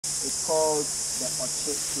is called the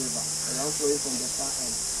Oche River. The one flowing from the far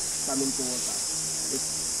end coming towards us.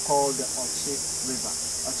 It's called the Oche River.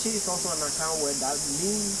 Oche is also an account word that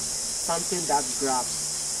means something that grabs.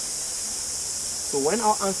 So when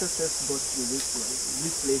our ancestors got to this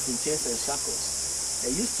place in chains and shackles,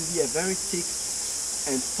 there used to be a very thick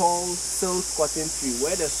and tall silk cotton tree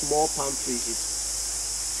where the small palm tree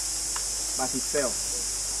is. But it fell.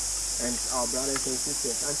 And our brothers and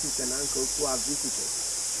sisters, aunties and uncles who are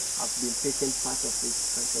visitors have been taking part of it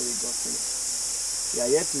until we got finished. We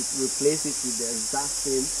are yet to replace it with the exact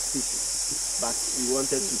same species, but we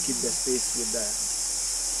wanted to keep the space with the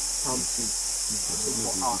palm tree. So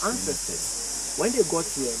for our ancestors, when they got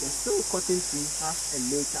here, the still cotton tree has a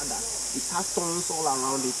nature that it has thorns all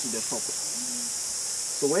around it to the top.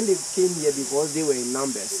 So when they came here, because they were in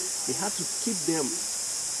numbers, they had to keep them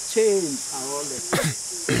chained around the tree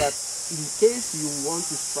so that in case you want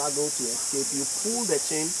to struggle to escape, you pull the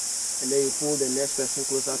chain and then you pull the next person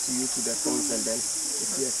closer to you to the thorns, and then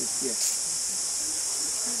it's here.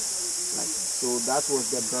 Like, so that was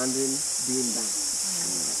the branding being done.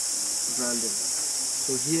 Branding.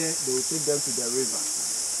 So here they will take them to the river,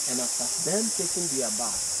 and after them taking their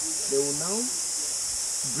bath, they will now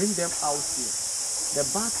bring them out here. The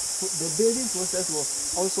bathing process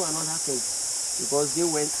was also another thing, because they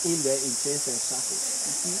went in there in chains and shackles.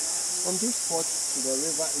 You see, from this spot to the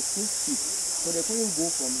river is too steep, so they couldn't go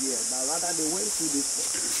from here, but rather they went through this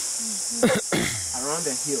spot around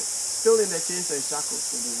the hill, still in the chains and shackles.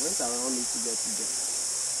 So they went around it to get to them.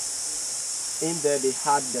 In there they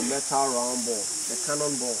had the metal round ball, the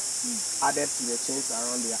cannon ball, added to the chains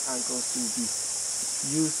around their ankles to be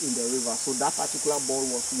used in the river. So that particular ball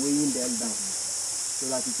was weighing them down so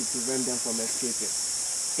that it would prevent them from escaping.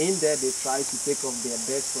 In there they tried to take off their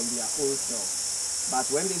beds from their own selves. But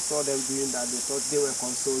when they saw them doing that, they thought they were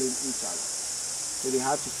consoling each other. So they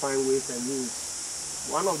had to find ways and means.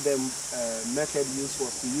 One of the method used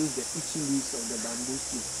was to use the itchy leaves of the bamboo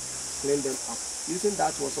to clean them up. Using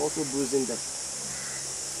that was also bruising them.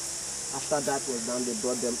 After that was done, they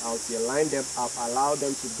brought them out here, lined them up, allowed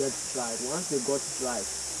them to get dried. Once they got dried,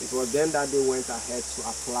 it was then that they went ahead to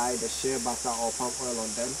apply the shea butter or palm oil on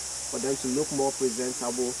them for them to look more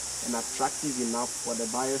presentable and attractive enough for the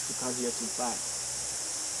buyers to come here to buy.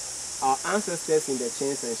 Our ancestors in the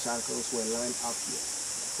chains and shackles were lined up here.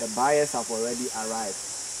 The buyers have already arrived.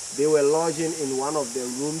 They were lodging in one of the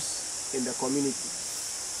rooms in the community.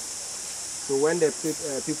 So when the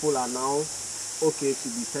people are now okay to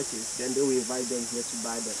be purchased, then they will invite them here to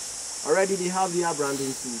buy them. Already they have their branding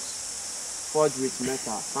tools, forged with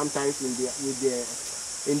metal, sometimes in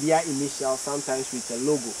their initials, sometimes with a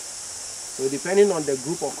logo. So depending on the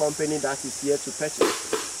group or company that is here to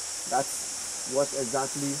purchase, that's what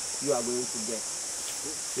exactly you are going to get.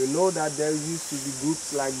 You know that there used to be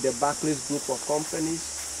groups like the Barclays group of companies.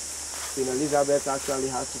 Queen Elizabeth actually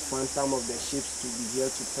had to fund some of the ships to be here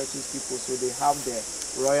to purchase people, so they have the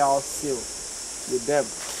royal seal with them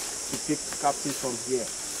to pick captives from here.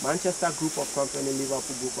 Manchester group of company,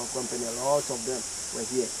 Liverpool group of company, a lot of them were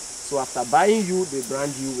here. So after buying you, they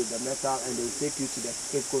brand you with the metal and they will take you to the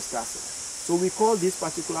Cape Coast Castle. So we call this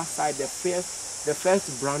particular site the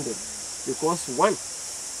first branding, because one,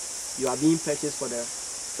 you are being purchased for the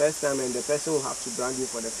first time and the person will have to brand you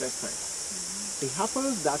for the first time. It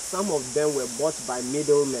happens that some of them were bought by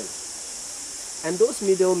middlemen. And those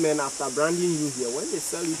middlemen, after branding you here, when they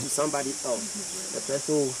sell you to somebody else, the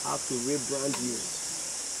person will have to rebrand you.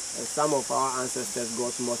 And some of our ancestors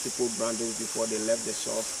got multiple brandings before they left the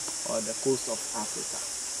shore or the coast of Africa.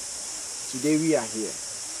 Today we are here.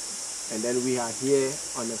 And then we are here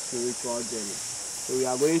on a spiritual journey. So we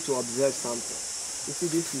are going to observe something. You see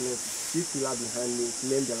this pillar behind me is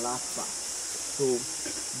named the last part. So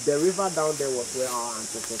the river down there was where our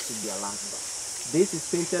ancestors took their last bath. This is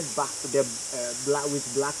painted back with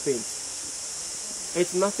black paint.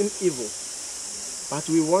 It's nothing evil, but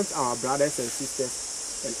we want our brothers and sisters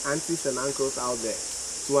and aunties and uncles out there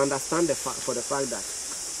to understand the fact that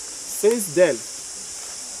since then,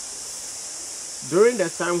 during the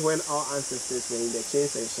time when our ancestors were in the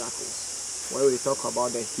chains and shackles, when we talk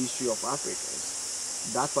about the history of Africans,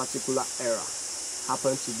 that particular era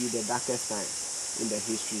happened to be the darkest time in the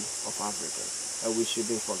history of Africa, and we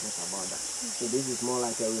shouldn't forget about that. So this is more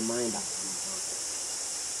like a reminder.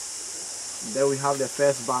 Then we have the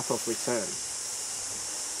first bath of return.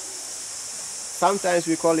 Sometimes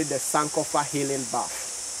we call it the Sankofa healing bath,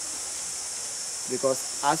 because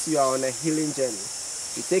as you are on a healing journey,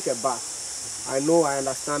 you take a bath. I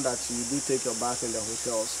understand that you do take your bath in the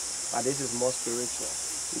hotels, but this is more spiritual.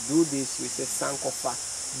 You do this, we say Sankofa,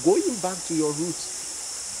 going back to your roots.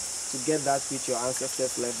 to get that which your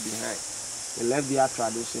ancestors left behind. They left their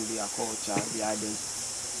tradition, their culture, their identity.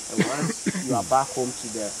 And once you are back home to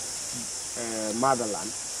the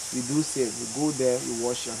motherland, you do same. You go there, you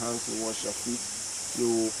wash your hands, you wash your feet,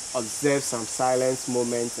 you observe some silence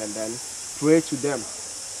moments, and then pray to them.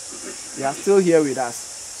 They are still here with us.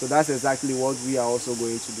 So that's exactly what we are also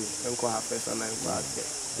going to do.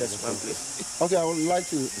 Just one place. Okay, I would like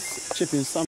to chip in some.